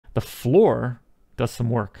The floor does some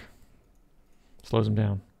work. Slows them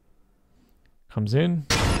down. Comes in.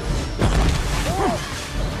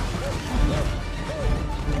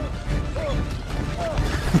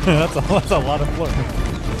 That's a lot of floor.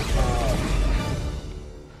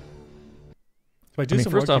 By do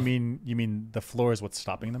some work, off, you mean the floor is what's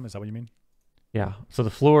stopping them? Is that what you mean? Yeah. So the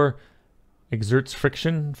floor exerts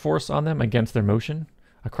friction force on them against their motion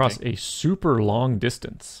across a super long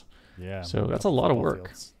distance. Yeah. So that's a lot of work.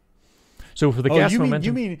 Fields. So for the gas momentum,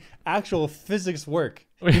 you mean actual physics work?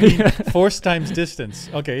 You mean force times distance?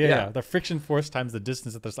 Okay, yeah. The friction force times the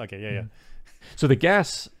distance that there's. Okay, yeah. So the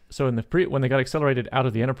gas. So in the when they got accelerated out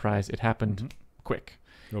of the Enterprise, it happened quick.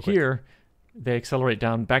 Here, they accelerate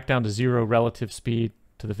back down to 0 relative speed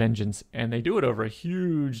to the Vengeance, and they do it over a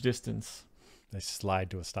huge distance. They slide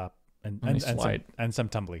to a stop, and some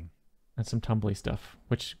tumbling, and some tumbly stuff,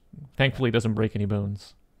 which thankfully doesn't break any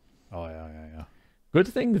bones. Oh yeah. Good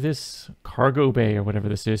thing this cargo bay or whatever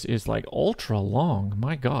this is like ultra long.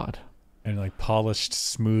 My God. And like polished,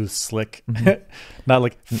 smooth, slick, not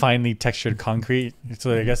like finely textured concrete.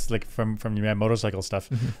 So I guess like from your motorcycle stuff,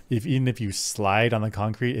 even if you slide on the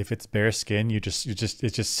concrete, if it's bare skin, it's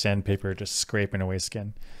just sandpaper, just scraping away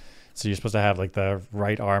skin. So you're supposed to have like the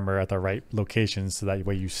right armor at the right locations, so that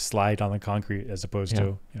way you slide on the concrete as opposed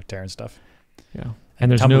to tearing stuff. Yeah,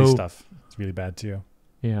 and there's tumbly no stuff. It's really bad too.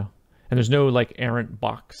 Yeah, and there's no like errant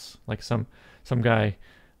box. Like some guy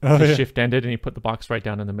shift ended and he put the box right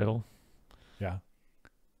down in the middle. Yeah.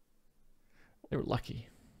 They were lucky.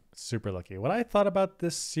 Super lucky. What I thought about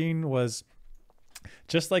this scene was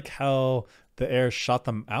just like how the air shot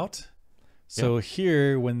them out. So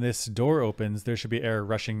here, when this door opens, there should be air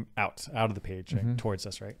rushing out of the page, right, towards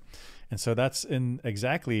us, right? And so that's in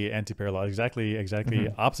exactly anti-parallel, exactly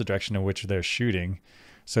opposite direction in which they're shooting.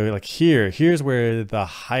 So like here's where the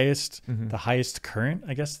highest current,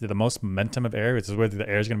 I guess, the most momentum of air, is where the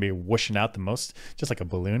air is going to be whooshing out the most, just like a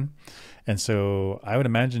balloon. And so I would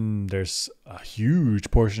imagine there's a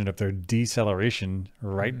huge portion of their deceleration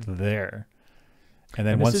right there. And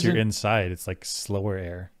then once you're inside, it's like slower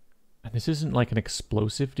air. And this isn't like an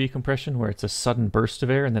explosive decompression where it's a sudden burst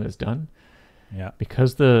of air and then it's done. Yeah.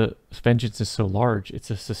 Because the Vengeance is so large,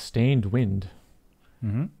 it's a sustained wind.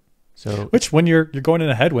 So, which when you're going in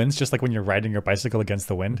a headwinds, just like when you're riding your bicycle against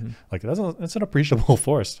the wind, like that's an appreciable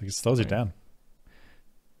force. Like it slows you down.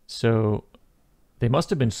 So they must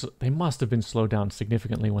have been slowed down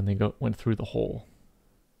significantly when they went through the hole.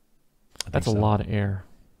 That's a lot of air.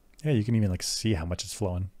 Yeah, you can even like see how much it's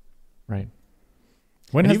flowing. Right.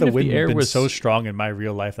 When has the wind been so strong in my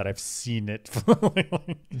real life that I've seen it?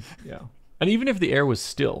 Yeah. And even if the air was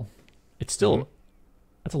still, it's still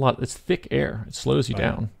that's a lot. It's thick air. It slows you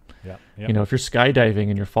down. Yeah. You know, if you're skydiving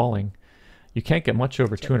and you're falling, you can't get much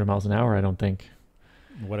over 200 miles an hour, I don't think.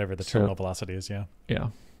 Whatever the terminal velocity is, yeah. Yeah.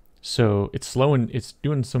 So it's slowing. It's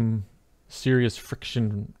doing some serious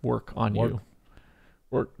friction work on you.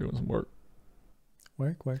 Doing some work.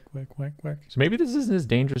 Work. So maybe this isn't as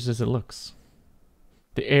dangerous as it looks.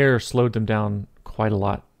 The air slowed them down quite a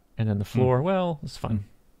lot, and then the floor, well, it's fun.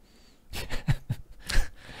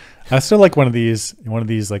 I still like one of these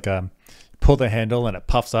like pull the handle and it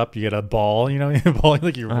puffs up. You get a ball, you know,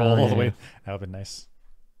 like you roll all the way. That would be nice.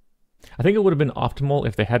 I think it would have been optimal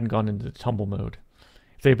if they hadn't gone into the tumble mode.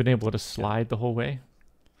 If they'd been able to slide the whole way.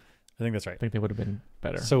 I think that's right. I think they would have been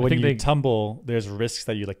better. So when you tumble, there's risks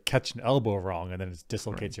that you like catch an elbow wrong and then it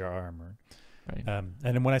dislocates your arm. Right. And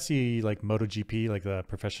then when I see like MotoGP, like the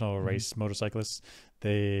professional race motorcyclists,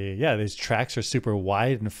 these tracks are super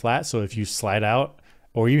wide and flat. So if you slide out,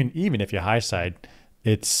 or even if you high side,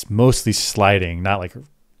 it's mostly sliding, not like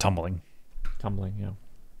tumbling. Tumbling, yeah.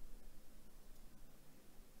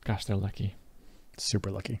 Gosh, they're lucky. Super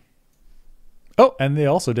lucky. Oh, and they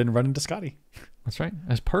also didn't run into Scotty. That's right.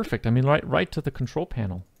 That's perfect. I mean, right to the control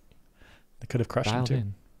panel. They could have crushed him too.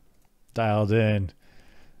 Dialed in.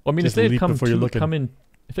 Well, I mean, if they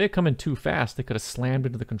had come in too fast, they could have slammed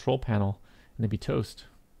into the control panel and they'd be toast.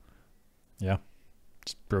 Yeah.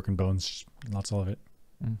 Just broken bones, lots of it.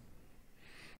 Mm.